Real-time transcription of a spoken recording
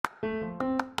It's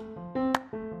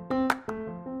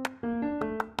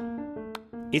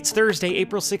Thursday,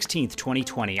 April 16th,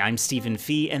 2020. I'm Stephen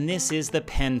Fee, and this is the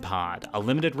Pen Pod, a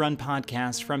limited-run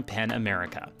podcast from Pen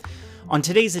America. On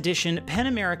today's edition, Pen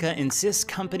America insists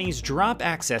companies drop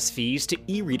access fees to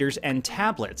e-readers and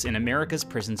tablets in America's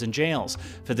prisons and jails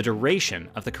for the duration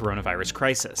of the coronavirus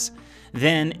crisis.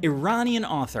 Then, Iranian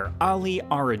author Ali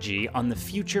Araghi on the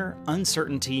future,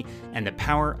 uncertainty, and the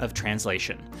power of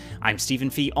translation. I'm Stephen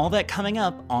Fee, all that coming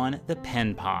up on the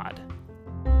Pen Pod.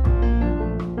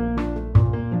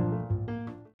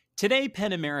 Today,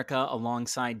 Pen America,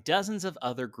 alongside dozens of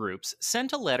other groups,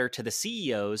 sent a letter to the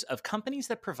CEOs of companies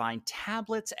that provide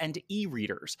tablets and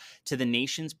e-readers to the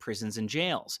nation's prisons and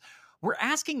jails. We're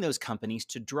asking those companies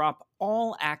to drop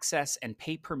all access and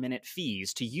pay-per-minute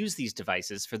fees to use these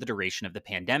devices for the duration of the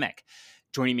pandemic.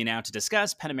 Joining me now to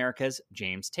discuss, Pen America's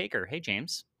James Taker. Hey,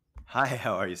 James. Hi,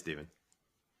 how are you, Stephen?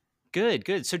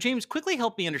 Good. So, James, quickly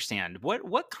help me understand,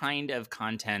 what kind of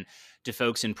content do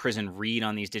folks in prison read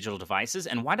on these digital devices,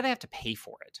 and why do they have to pay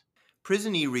for it?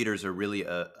 Prison e-readers are really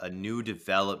a new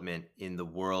development in the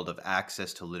world of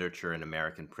access to literature in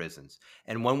American prisons,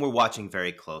 and one we're watching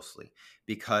very closely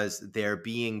because they're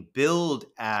being billed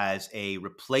as a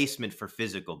replacement for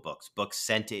physical books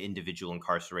sent to individual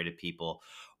incarcerated people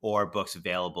or books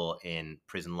available in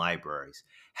prison libraries.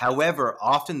 However,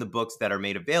 often the books that are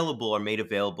made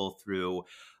available through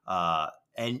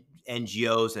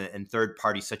NGOs and third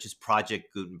parties such as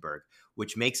Project Gutenberg,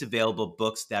 which makes available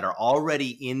books that are already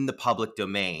in the public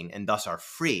domain and thus are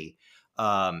free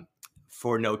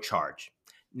for no charge.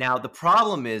 Now, the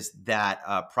problem is that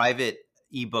private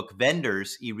ebook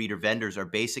vendors, e-reader vendors, are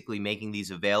basically making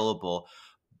these available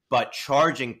but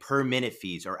charging per minute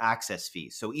fees or access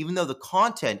fees. So even though the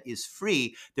content is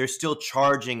free, they're still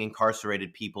charging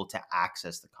incarcerated people to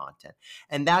access the content.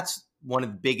 And that's one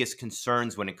of the biggest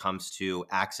concerns when it comes to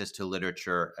access to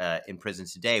literature in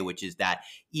prisons today, which is that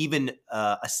even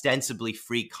ostensibly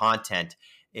free content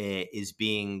is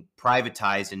being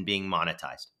privatized and being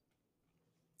monetized.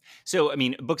 So, I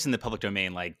mean, books in the public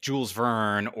domain like Jules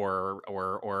Verne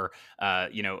or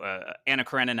Anna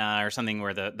Karenina or something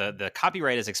where the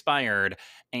copyright is expired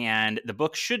and the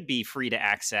book should be free to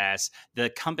access.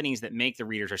 The companies that make the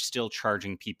readers are still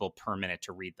charging people per minute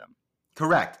to read them.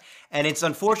 Correct. And it's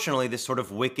unfortunately this sort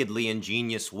of wickedly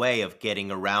ingenious way of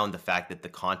getting around the fact that the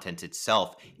content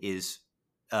itself is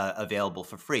available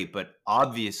for free. But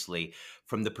obviously,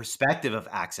 from the perspective of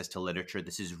access to literature,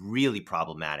 this is really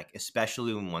problematic,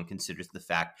 especially when one considers the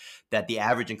fact that the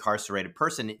average incarcerated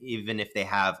person, even if they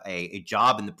have a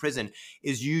job in the prison,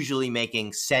 is usually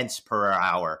making cents per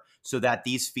hour, so that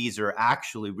these fees are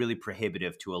actually really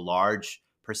prohibitive to a large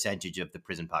percentage of the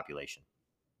prison population.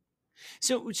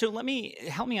 So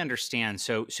help me understand.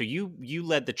 So you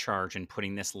led the charge in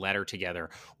putting this letter together.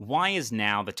 Why is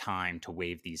now the time to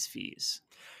waive these fees?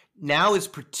 Now is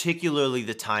particularly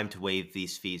the time to waive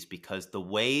these fees because the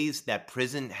ways that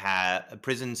prisons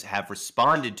have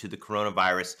responded to the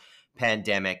coronavirus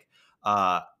pandemic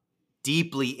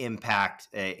deeply impact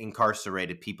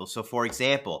incarcerated people. So, for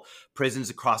example, prisons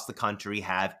across the country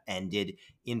have ended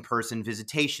in-person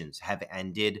visitations, have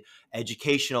ended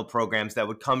educational programs that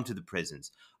would come to the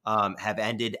prisons, have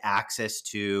ended access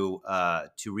to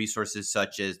resources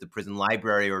such as the prison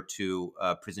library or to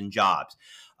prison jobs.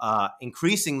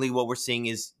 Increasingly, what we're seeing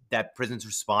is that prisons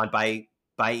respond by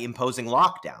imposing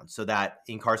lockdown so that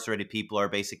incarcerated people are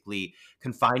basically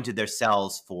confined to their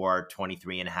cells for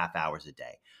 23 and a half hours a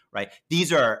day. Right.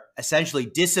 These are essentially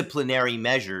disciplinary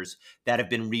measures that have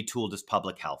been retooled as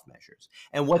public health measures.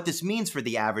 And what this means for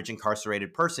the average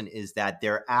incarcerated person is that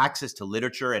their access to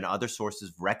literature and other sources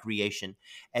of recreation,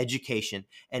 education,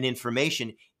 and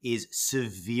information is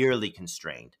severely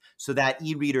constrained. So that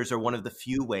e-readers are one of the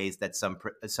few ways that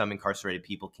some incarcerated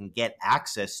people can get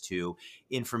access to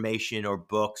information or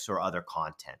books or other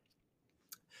content.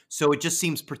 So it just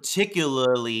seems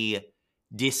particularly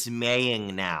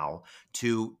dismaying now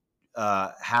to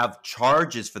have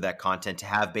charges for that content, to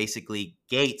have basically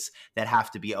gates that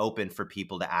have to be open for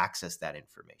people to access that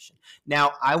information.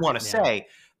 Now, I want to say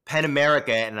Pen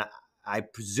America, and I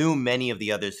presume many of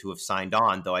the others who have signed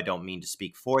on, though I don't mean to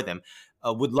speak for them,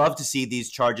 would love to see these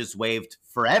charges waived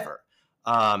forever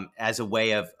as a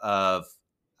way of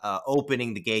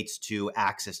opening the gates to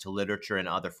access to literature and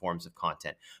other forms of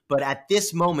content. But at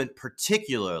this moment,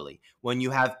 particularly when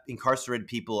you have incarcerated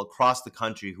people across the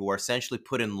country who are essentially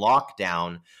put in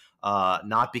lockdown,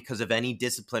 not because of any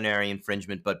disciplinary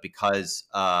infringement, but because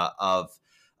of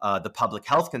the public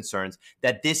health concerns,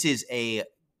 that this is a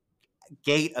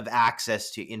gate of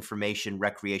access to information,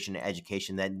 recreation, and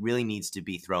education that really needs to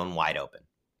be thrown wide open.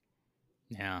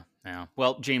 Yeah, yeah.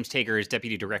 Well, James Tager is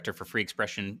Deputy Director for Free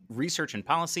Expression Research and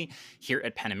Policy here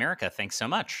at PEN America. Thanks so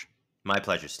much. My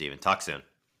pleasure, Stephen. Talk soon.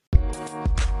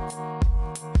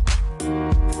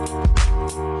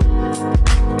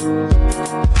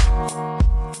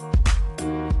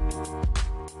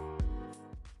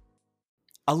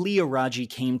 Ali Araghi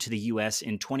came to the US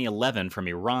in 2011 from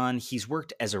Iran. He's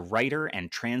worked as a writer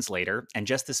and translator, and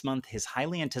just this month, his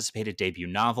highly anticipated debut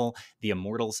novel, The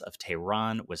Immortals of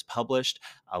Tehran, was published.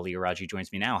 Ali Araghi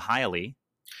joins me now. Hi, Ali.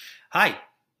 Hi,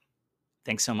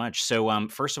 Thanks so much. So,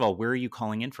 first of all, where are you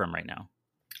calling in from right now?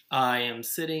 I am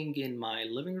sitting in my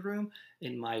living room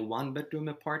in my one-bedroom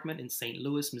apartment in St.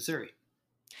 Louis, Missouri.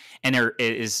 And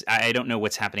I don't know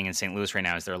what's happening in St. Louis right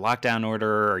now. Is there a lockdown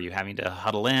order? Are you having to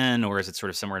huddle in, or is it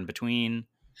sort of somewhere in between?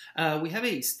 We have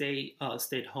a stay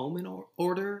at home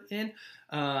order in.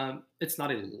 It's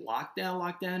not a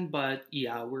lockdown, but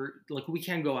yeah, we're like we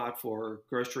can go out for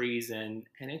groceries and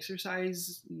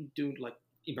exercise, do like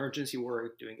emergency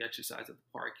work, doing exercise at the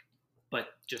park, but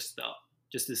just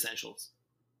essentials.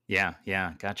 Yeah,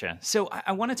 gotcha. So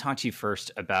I want to talk to you first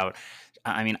about,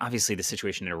 I mean, obviously the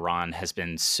situation in Iran has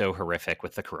been so horrific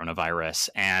with the coronavirus.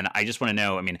 And I just want to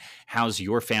know, I mean, how's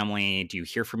your family? Do you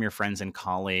hear from your friends and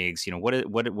colleagues? You know,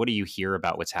 what do you hear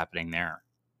about what's happening there?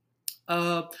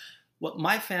 Uh, well,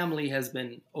 my family has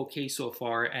been okay so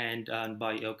far, and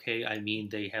by okay, I mean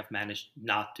they have managed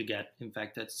not to get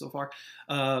infected so far.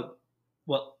 Uh,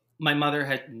 well, my mother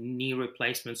had knee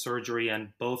replacement surgery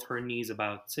on both her knees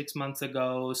about 6 months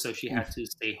ago, so she had to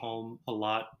stay home a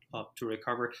lot to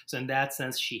recover. So in that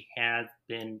sense, she had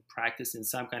been practicing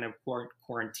some kind of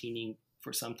quarantining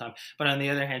for some time. But on the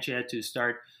other hand, she had to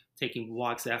start taking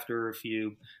walks after a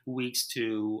few weeks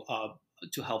to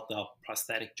help the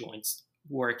prosthetic joints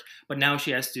work. But now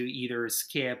she has to either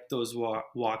skip those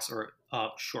walks or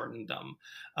shorten them.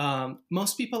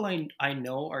 Most people I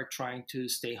know are trying to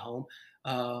stay home.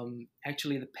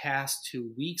 Actually, the past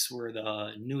 2 weeks were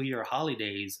the New Year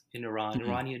holidays in Iran. Mhm.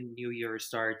 Iranian New Year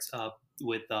starts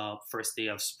with the first day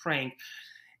of spring,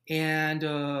 and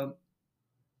uh,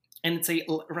 and it's a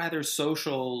rather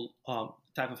social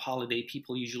type of holiday.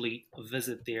 People usually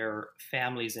visit their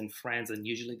families and friends, and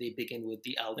usually they begin with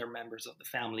the elder members of the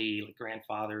family, like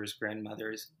grandfathers,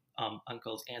 grandmothers,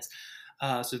 uncles, aunts.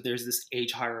 So there's this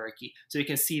age hierarchy. So you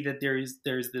can see that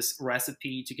there's this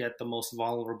recipe to get the most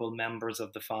vulnerable members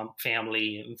of the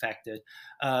family infected.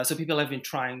 So people have been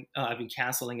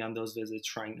canceling on those visits,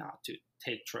 trying not to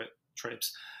take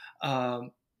trips.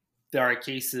 Um, there are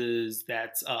cases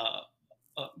that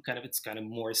it's kind of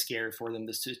more scary for them.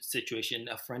 The situation.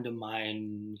 A friend of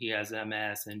mine, he has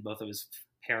MS, and both of his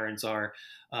parents are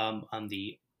on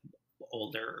the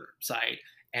older side,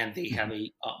 and they have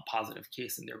Mhm. a positive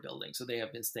case in their building, so they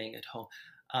have been staying at home.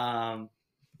 Um,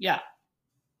 yeah,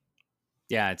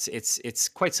 Yeah, it's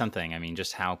quite something. I mean,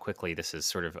 just how quickly this has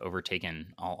sort of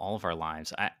overtaken all of our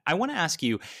lives. I want to ask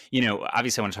you, you know,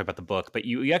 obviously I want to talk about the book, but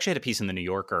you actually had a piece in the New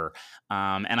Yorker,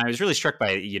 and I was really struck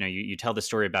by, you know, you tell the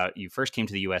story about you first came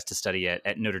to the U.S. to study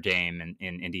at Notre Dame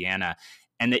in Indiana,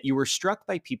 and that you were struck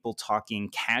by people talking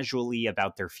casually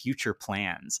about their future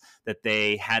plans, that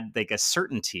they had like a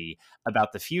certainty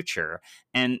about the future.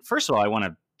 And first of all, I want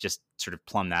to just sort of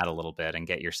plumb that a little bit and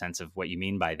get your sense of what you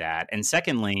mean by that. And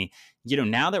secondly, you know,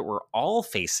 now that we're all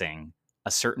facing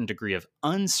a certain degree of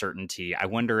uncertainty, I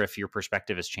wonder if your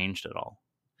perspective has changed at all.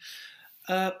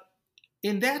 uh,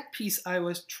 in that piece, I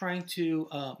was trying to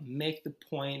make the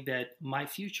point that my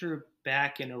future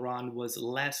back in Iran was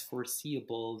less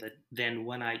foreseeable than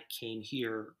when I came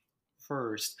here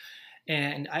first.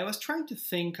 And I was trying to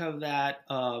think of that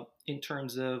in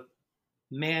terms of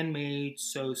man-made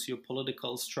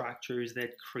socio-political structures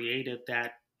that created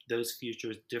those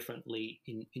futures differently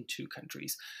in two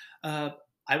countries. Uh,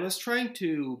 I was trying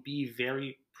to be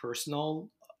very personal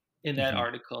in that Hmm.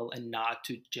 article and not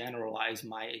to generalize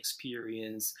my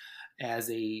experience as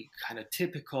a kind of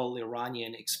typical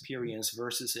Iranian experience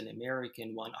versus an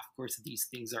American one. Of course, these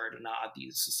things are not;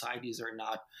 these societies are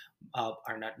not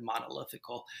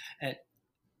monolithical, and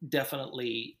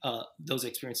definitely those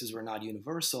experiences were not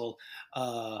universal.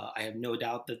 I have no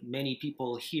doubt that many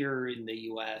people here in the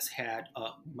US had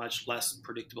much less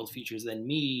predictable futures than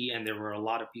me, and there were a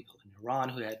lot of people in Iran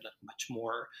who had much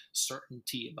more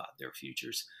certainty about their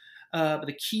futures. But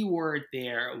the key word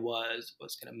there was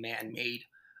kind of man-made.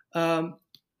 Um,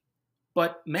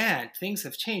 but man, things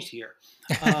have changed here.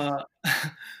 Uh,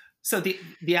 so the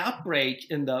outbreak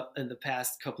in the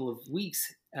past couple of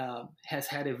weeks has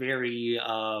had a very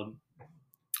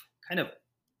kind of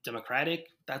democratic,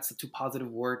 that's a too positive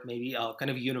word, maybe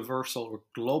kind of universal or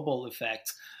global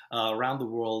effect around the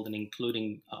world and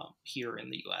including here in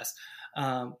the US.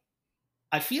 Um,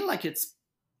 I feel like it's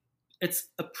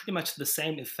pretty much the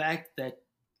same effect that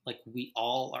like we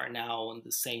all are now in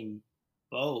the same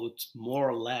boat, more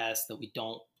or less, that we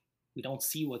don't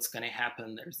see what's going to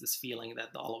happen. There's this feeling that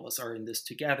all of us are in this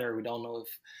together. We don't know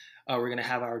if we're going to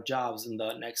have our jobs in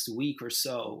the next week or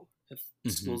so, if Hmm.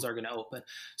 schools are going to open.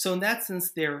 So in that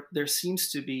sense, there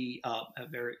seems to be a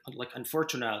very like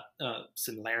unfortunate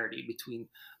similarity between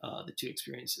the two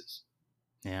experiences.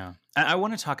 Yeah, I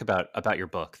want to talk about your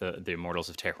book, the Immortals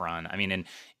of Tehran. I mean,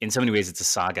 in so many ways, it's a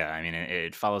saga. I mean,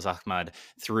 it follows Ahmad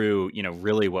through,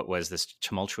 really what was this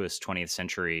tumultuous 20th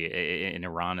century in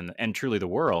Iran and truly the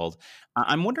world.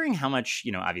 I'm wondering how much,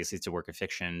 obviously it's a work of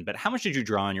fiction, but how much did you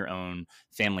draw on your own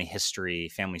family history,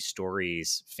 family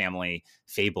stories, family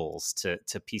fables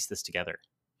to piece this together?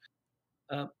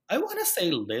 I want to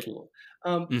say little.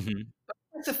 Um, Hmm.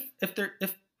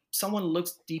 if someone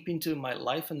looks deep into my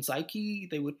life and psyche,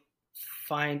 they would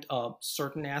find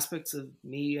certain aspects of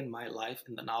me and my life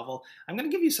in the novel. I'm going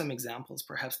to give you some examples,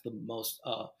 perhaps the most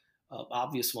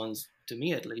obvious ones to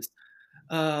me, at least.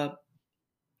 Uh,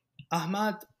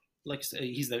 Ahmad,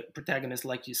 he's the protagonist,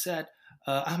 like you said.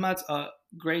 Ahmad's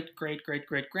great great great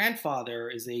great grandfather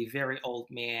is a very old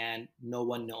man. No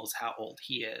one knows how old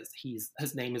he is.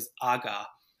 His name is Aga.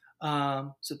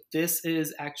 So this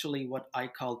is actually what I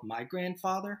called my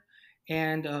grandfather,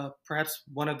 and perhaps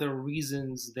one of the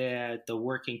reasons that the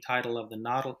working title of the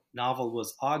novel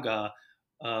was Aga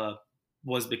uh,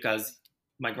 was because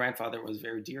my grandfather was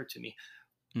very dear to me.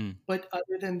 Mm. But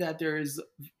other than that,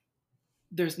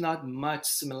 there's not much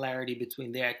similarity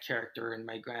between that character and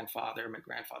my grandfather. My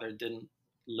grandfather didn't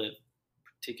live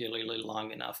particularly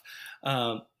long enough.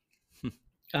 Um,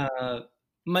 uh,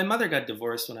 my mother got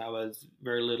divorced when I was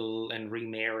very little and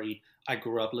remarried. I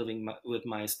grew up living with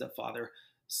my stepfather.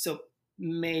 So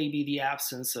maybe the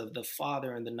absence of the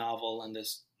father in the novel and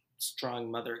this strong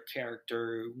mother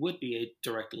character would be a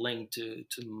direct link to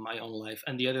my own life.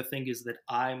 And the other thing is that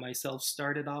I myself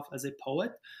started off as a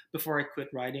poet before I quit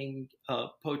writing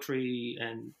poetry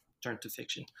and turned to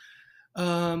fiction.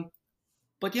 Um,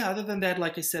 but yeah, other than that,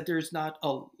 like I said, there's not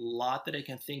a lot that I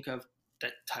can think of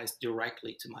that ties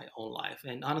directly to my own life.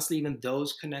 And honestly, even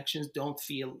those connections don't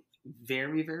feel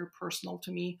very, very personal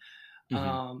to me. Hmm.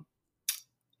 Um,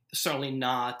 Certainly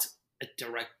not a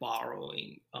direct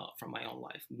borrowing from my own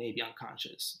life, maybe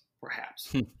unconscious,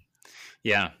 perhaps.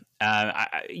 Yeah.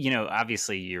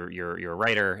 Obviously you're a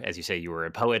writer, as you say, you were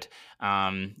a poet.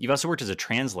 You've also worked as a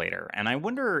translator, and I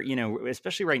wonder,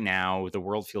 especially right now, the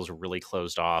world feels really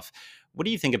closed off. What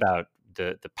do you think about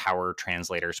the power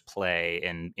translators play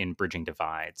in bridging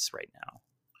divides right now?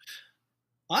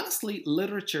 Honestly,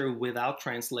 literature without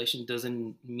translation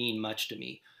doesn't mean much to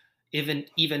me. Even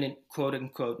in quote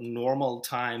unquote normal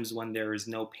times when there is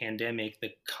no pandemic, the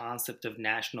concept of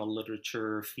national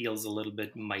literature feels a little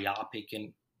bit myopic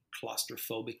and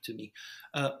claustrophobic to me.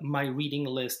 My reading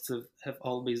lists have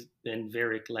always been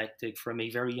very eclectic. From a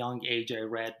very young age, I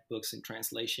read books in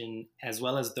translation as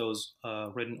well as those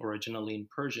written originally in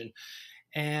Persian,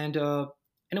 and uh,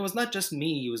 and it was not just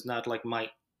me. It was not like my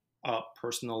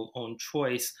personal own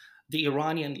choice. The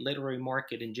Iranian literary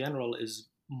market in general is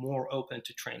more open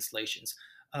to translations.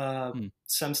 Hmm.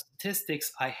 Some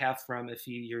statistics I have from a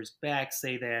few years back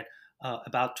say that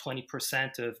about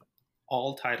 20% of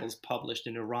all titles published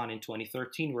in Iran in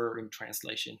 2013 were in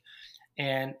translation,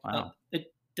 and Wow.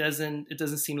 it doesn't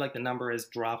seem like the number has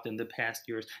dropped in the past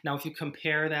years. Now, if you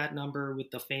compare that number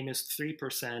with the famous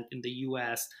 3% in the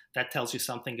U.S., that tells you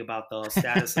something about the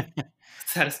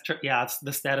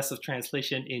the status of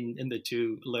translation in the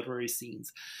two literary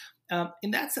scenes.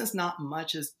 In that sense, not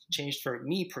much has changed for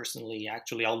me personally.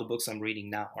 Actually, all the books I'm reading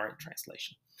now are in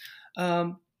translation.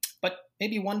 Um, but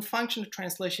maybe one function of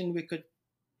translation we could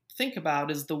think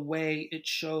about is the way it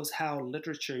shows how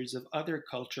literatures of other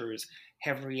cultures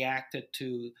have reacted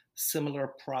to similar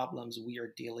problems we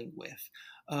are dealing with.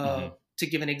 Uh, Hmm. to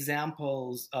give an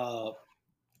example,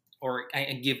 or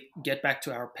and get back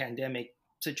to our pandemic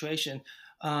situation,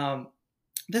 um,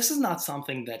 this is not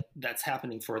something that's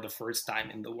happening for the first time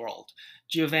in the world.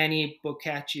 Giovanni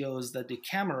Boccaccio's The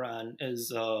Decameron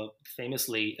is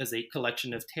famously is a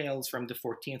collection of tales from the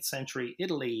 14th century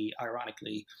Italy.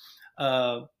 Ironically,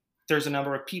 uh, there's a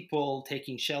number of people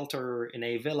taking shelter in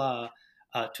a villa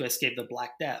to escape the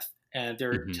Black Death, and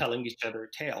they're Hmm. telling each other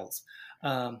tales.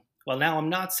 Well, now I'm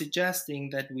not suggesting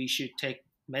that we should take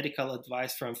medical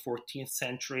advice from 14th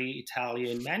century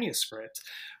Italian manuscripts,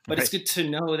 but it's Right. good to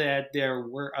know that there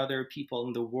were other people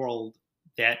in the world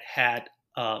that had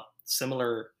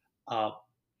similar uh,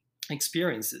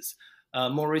 experiences.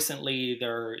 More recently,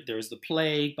 there's The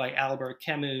Plague by Albert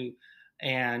Camus,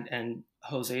 and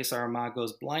Jose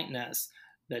Saramago's Blindness,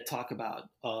 that talk about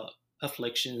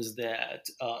afflictions that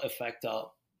affect a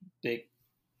big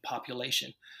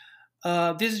population.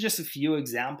 These are just a few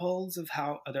examples of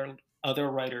how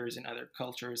other writers in other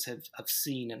cultures have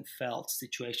seen and felt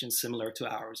situations similar to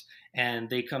ours, and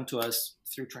they come to us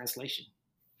through translation.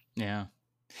 Yeah.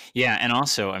 Yeah, and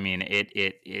also, I mean,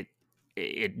 it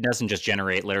doesn't just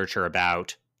generate literature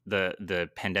about the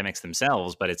pandemics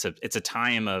themselves, but it's a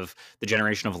time of the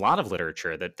generation of a lot of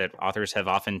literature that authors have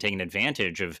often taken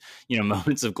advantage of,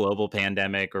 moments of global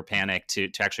pandemic or panic to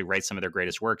actually write some of their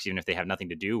greatest works, even if they have nothing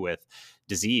to do with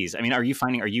disease. I mean, are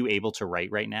you able to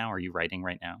write right now? Are you writing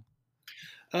right now?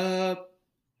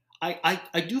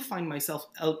 I do find myself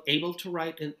able to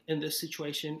write in this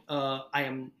situation. I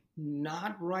am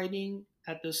not writing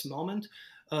at this moment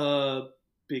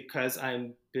because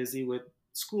I'm busy with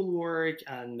schoolwork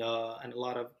and a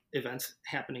lot of events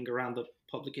happening around the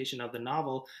publication of the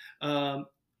novel.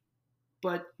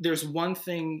 But there's one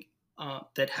thing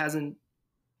that hasn't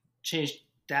changed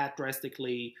that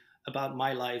drastically about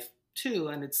my life too,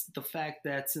 and it's the fact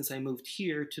that since I moved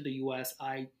here to the U.S.,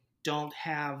 I don't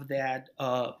have that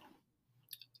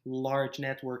large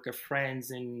network of friends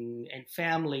and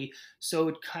family. So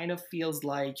it kind of feels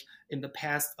like in the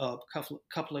past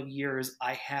couple of years,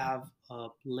 I have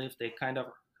lived a kind of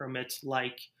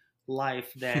hermit-like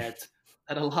life that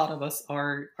a lot of us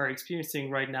are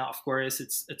experiencing right now. Of course,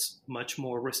 it's much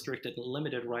more restricted and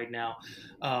limited right now.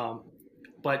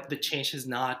 But the change has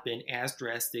not been as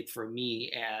drastic for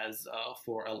me as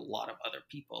for a lot of other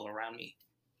people around me.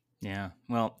 Yeah.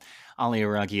 Well, Ali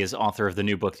Araghi is author of the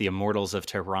new book, The Immortals of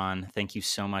Tehran. Thank you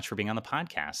so much for being on the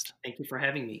podcast. Thank you for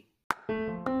having me.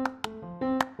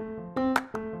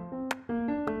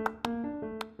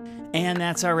 And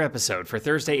that's our episode for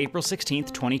Thursday, April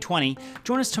 16th, 2020.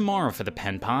 Join us tomorrow for the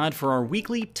Pen Pod for our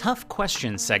weekly Tough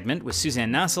Questions segment with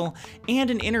Suzanne Nassel and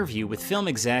an interview with film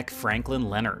exec Franklin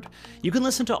Leonard. You can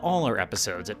listen to all our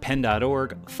episodes at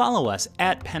pen.org. Follow us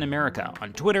at Pen America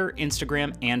on Twitter,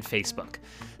 Instagram, and Facebook.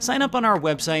 Sign up on our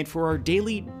website for our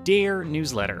daily Dare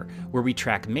newsletter, where we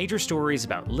track major stories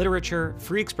about literature,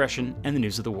 free expression, and the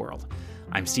news of the world.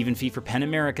 I'm Stephen Fee for Pen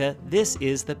America. This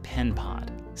is the Pen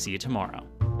Pod. See you tomorrow.